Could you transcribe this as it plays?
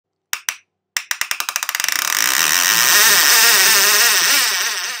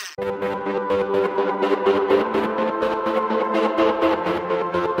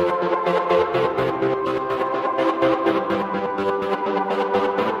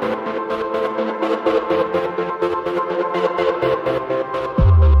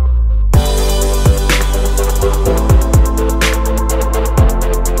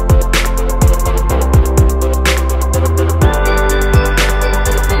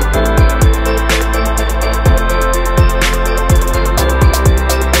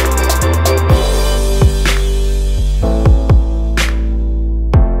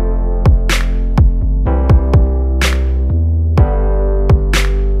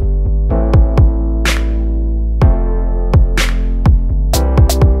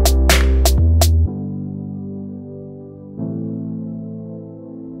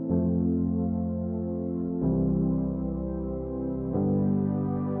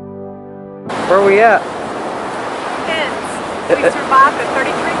Where are we at? Hens. We survived the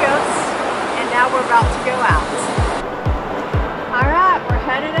 33 ghosts, and now we're about to go out. Alright, we're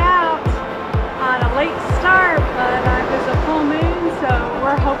headed out on a late start, but it was a full moon, so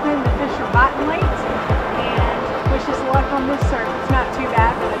we're hoping the fish are biting late, and wish us luck on this surf. It's not too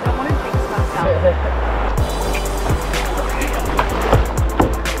bad, but I don't want to jinx myself.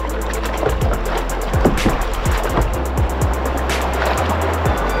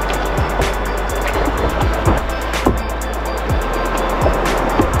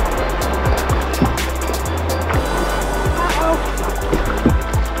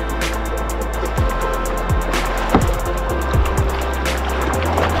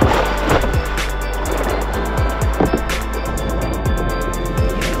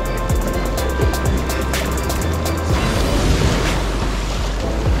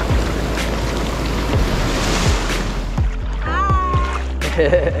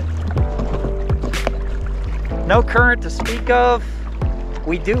 No current to speak of.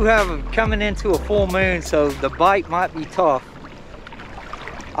 We do have coming into a full moon, so the bite might be tough.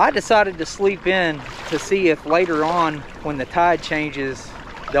 I decided to sleep in to see if later on when the tide changes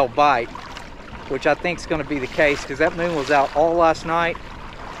they'll bite, which I think is going to be the case because that moon was out all last night,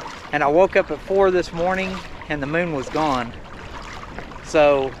 and I woke up at 4 this morning and the moon was gone.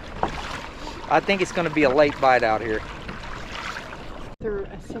 So I think it's going to be a late bite out here. Through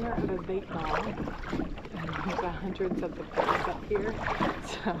a center of a bait ball, and we've got hundreds of the birds up here,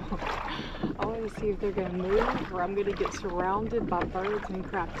 so I want to see if they're going to move or I'm going to get surrounded by birds and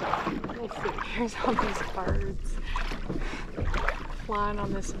crapped up. We'll see. Here's all these birds flying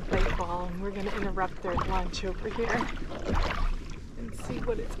on this bait ball, and we're going to interrupt their lunch over here and see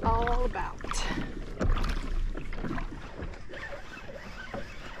what it's all about.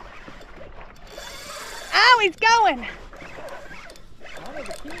 Oh, he's going!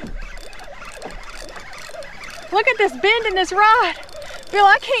 Look at this bend in this rod. Bill,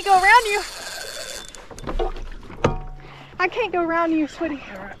 I can't go around you. I can't go around you, sweetie.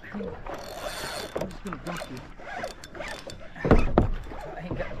 All right. I'm just gonna dump you. I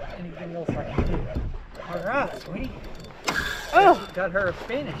ain't got anything else I can do. All right, sweetie. Oh. Got her a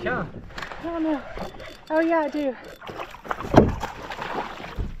Spanish, huh? Oh no. Oh yeah, I do.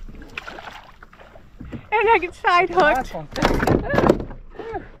 And I get side hooked.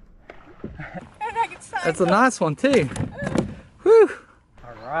 That's a nice one too. Whew.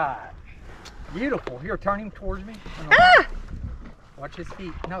 All right. Beautiful. Here, turn him towards me. Ah! Watch his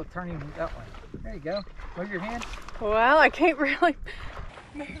feet. No, turn him that way. There you go. Move your hand. Well, I can't really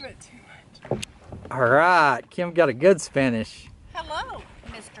move it too much. All right. Kim got a good Spanish. Hello,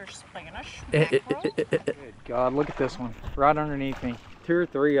 Mr. Spanish. Good God, look at this one. Right underneath me. 2 or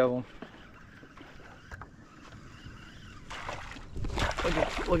 3 of them.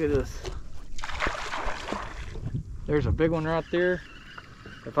 Look at this. There's a big one right there.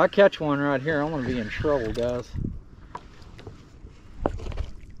 If I catch one right here, I'm going to be in trouble, guys.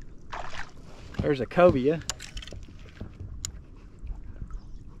 There's a cobia.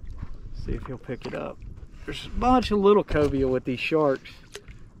 See if he'll pick it up. There's a bunch of little cobia with these sharks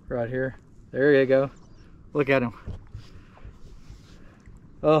right here. There you go. Look at him.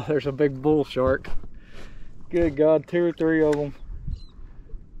 Oh, there's a big bull shark. Good God, 2 or 3 of them.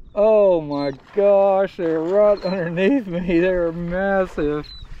 Oh my gosh, they're right underneath me. They're massive.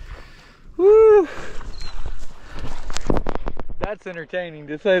 Woo! That's entertaining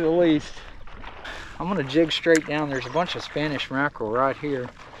to say the least. I'm gonna jig straight down. There's a bunch of Spanish mackerel right here.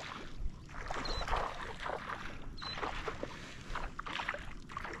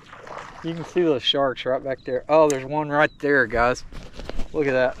 You can see those sharks right back there. Oh, there's one right there, guys. Look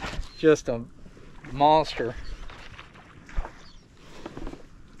at that. Just a monster.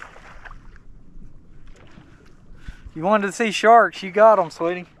 You wanted to see sharks, you got them,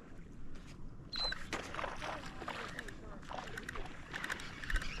 sweetie.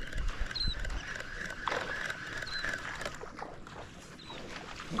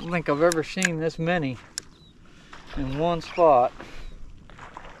 I don't think I've ever seen this many in one spot.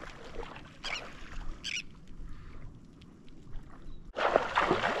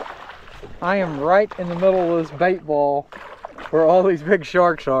 I am right in the middle of this bait ball where all these big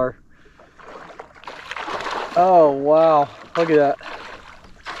sharks are. Oh wow, look at that.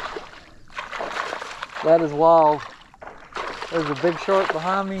 That is wild. There's a big shark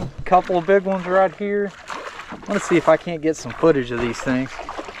behind me, a couple of big ones right here. Let's see if I can't get some footage of these things.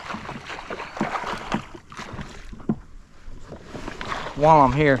 While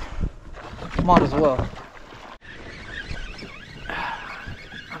I'm here, might as well.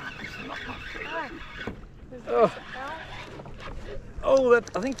 Oh, Oh,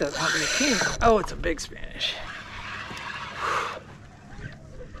 I think that might be a king. Oh, it's a big Spanish.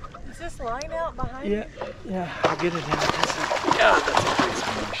 Is this line out behind you? Yeah, I'll get it down. Yeah, that's a big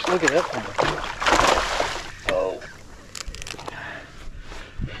Spanish. Look at that thing. Oh.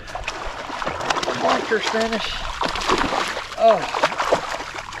 Blanker Spanish. Oh,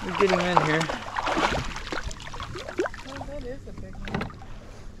 we get him in here. Oh, that is a big one.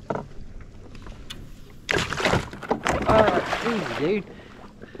 Easy, dude.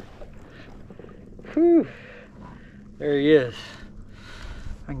 Whew. There he is.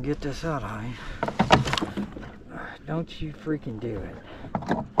 I can get this out, honey. Don't you freaking do it.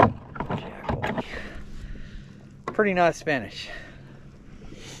 Jackal. Pretty nice Spanish.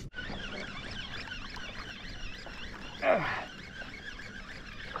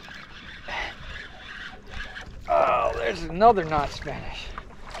 Oh, there's another nice Spanish.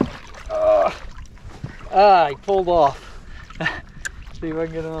 He pulled off. See if I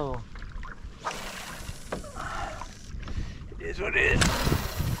can get another one. It is what it is.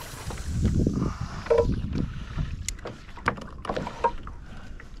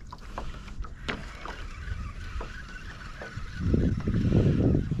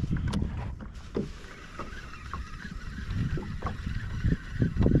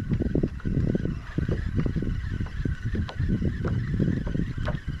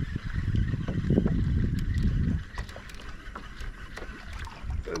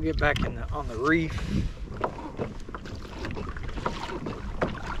 Go get back in on the reef.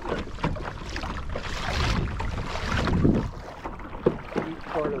 Deep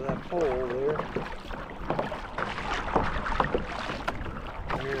part of that hole there.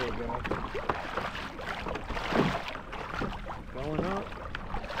 There we go. Going up.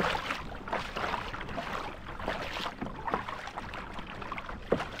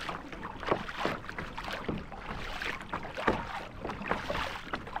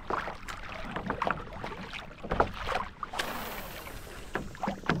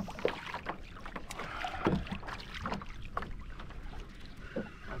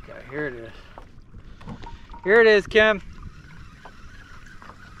 Here it is. Here it is, Kim.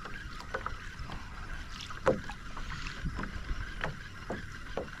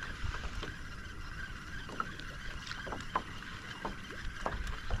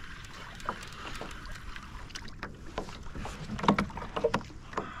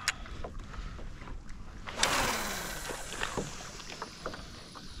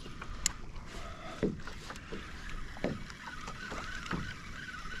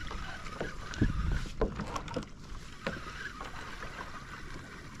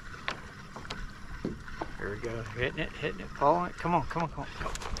 There we go. Hitting it, following it. Come on, come on, come on. Come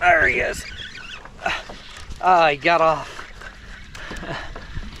on. There he is. He got off.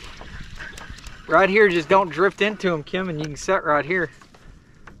 Right here, just don't drift into him, Kim, and you can set right here.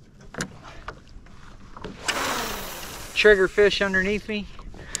 Trigger fish underneath me.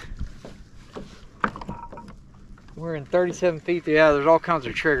 We're in 37 feet. Yeah, there's all kinds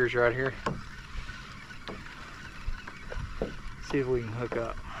of triggers right here. See if we can hook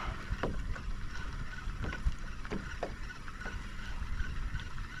up.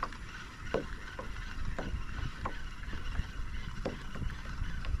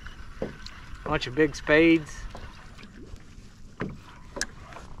 Bunch of big spades.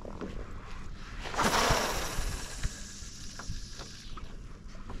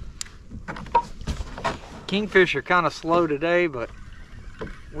 Kingfish are kind of slow today, but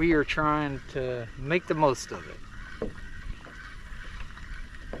we are trying to make the most of it.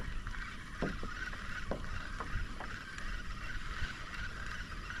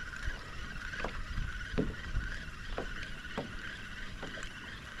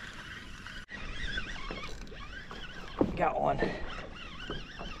 Got one.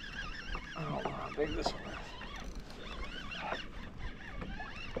 I don't know how big this one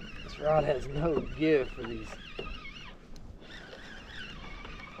is. This rod has no give for these.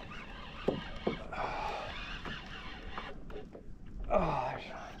 Oh, there's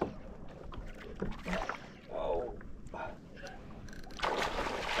one. Whoa.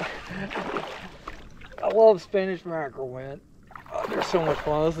 I love Spanish mackerel, man. Oh, they're so much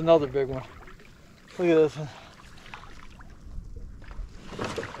fun. This is another big one. Look at this one.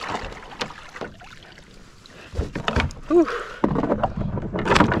 Whew.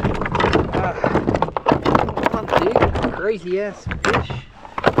 One big crazy ass fish.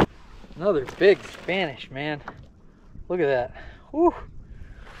 Another big Spanish, man. Look at that. Whew.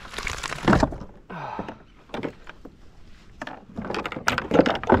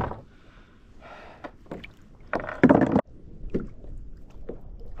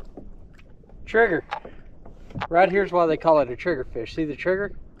 Trigger. Right here's why they call it a trigger fish. See the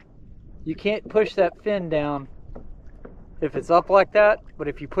trigger? You can't push that fin down if it's up like that, but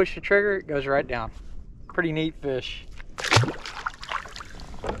if you push the trigger, it goes right down. Pretty neat fish.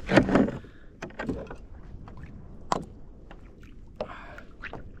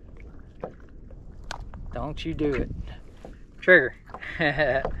 Don't you do it. Trigger.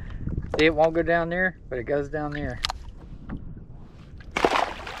 See, it won't go down there, but it goes down there.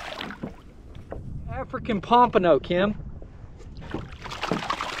 African pompano, Kim.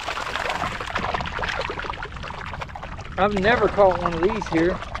 I've never caught one of these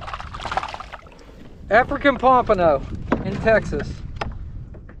here. African pompano in Texas.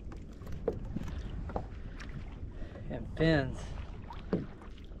 And fins.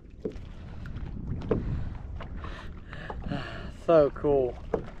 So cool.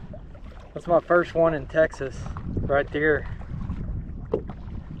 That's my first one in Texas, right there. Oh,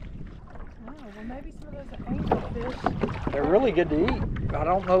 well maybe some of those angelfish. They're really good to eat. I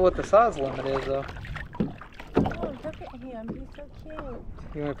don't know what the size limit is though. Oh, look at him. He's so cute.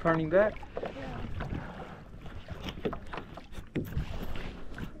 You want to turn him back? Yeah.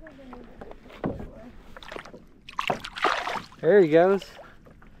 There he goes.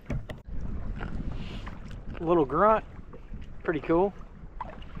 A little grunt. Pretty cool.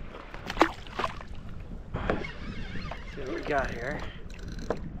 See what we got here.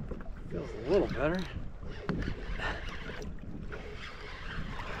 Feels a little better.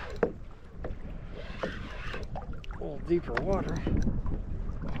 A little deeper water.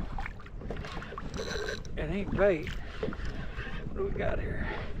 It ain't bait. What do we got here?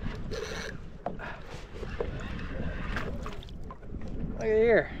 Look at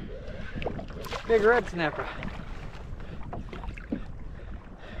here. Big red snapper.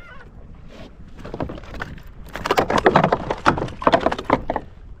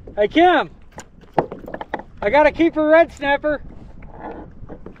 Hey Kim, I gotta keep a red snapper.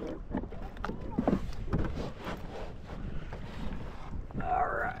 All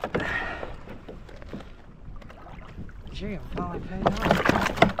right. Gee, I'm finally paying off.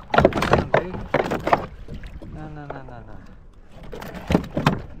 Come on, dude. No.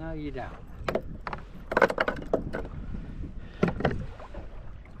 No, you don't.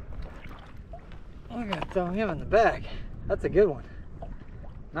 I'm gonna throw him in the bag. That's a good one.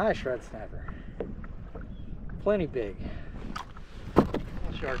 Nice red snapper. Plenty big.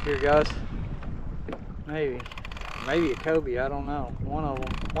 Shark here, guys. Maybe a cobia. I don't know. One of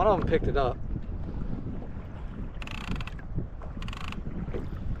them picked it up.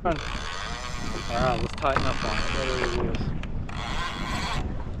 All right, let's tighten up on it. Whatever it is.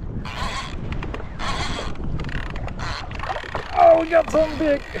 Oh, we got something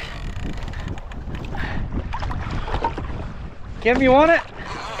big. Kim, you want it?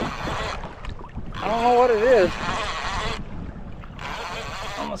 I don't know what it is.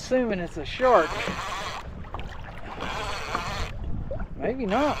 I'm assuming it's a shark. Maybe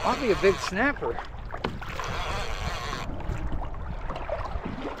not. Might be a big snapper.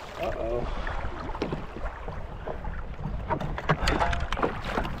 Uh-oh.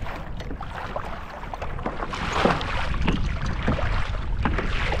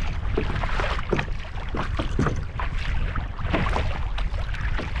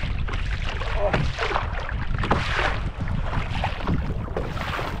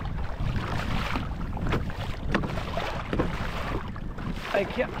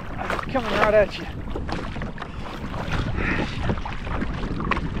 I'm coming right at you.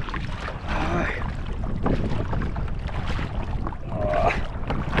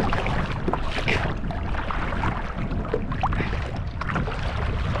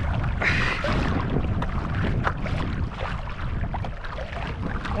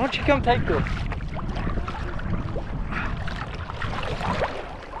 Why don't you come take this?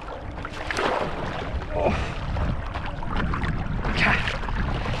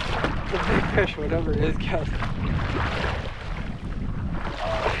 Fish, whatever it is, guys.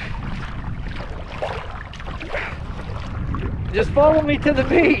 Just follow me to the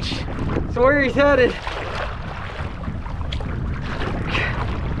beach. That's where he's headed.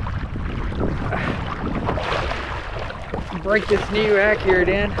 Break this new accurate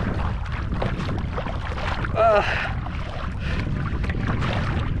in.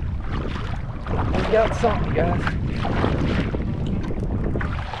 We got something, guys.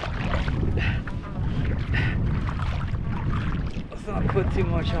 Put too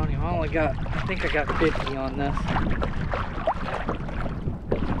much on him. I think I got 50 on this.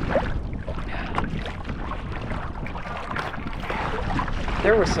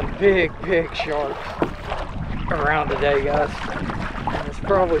 There were some big sharks around today, guys. And it's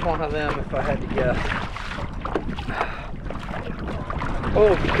probably one of them if I had to guess.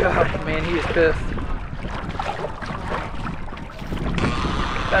 Oh God, man, he is pissed.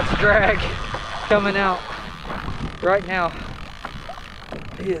 That's drag coming out right now.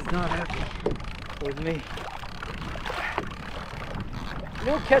 He is not happy with me. You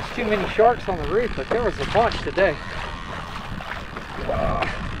don't catch too many sharks on the reef, but there was a bunch today.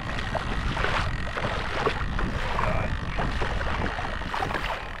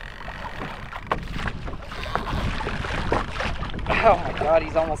 Oh my God,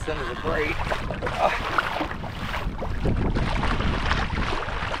 he's almost into the braid.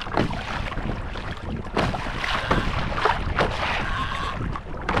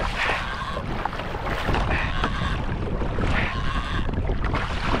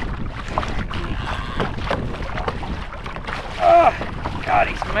 Oh, God,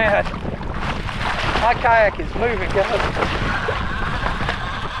 he's mad. My kayak is moving, guys.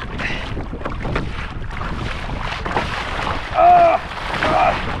 Oh,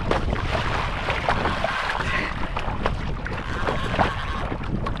 God.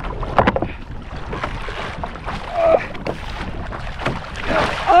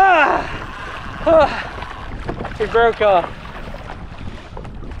 He broke off.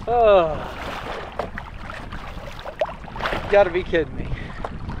 Oh. You gotta be kidding me.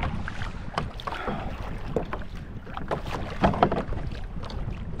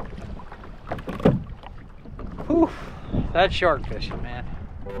 Whew. That's shark fishing, man.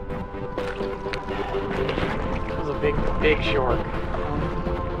 That was a big shark.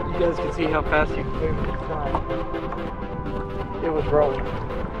 You guys can see how fast he moved in time. It was rolling.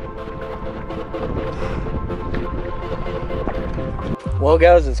 Well,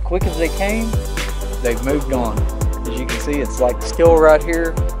 guys, as quick as they came, they've moved on. As you can see, it's like still right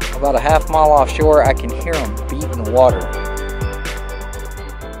here, about a half mile offshore. I can hear them beating the water.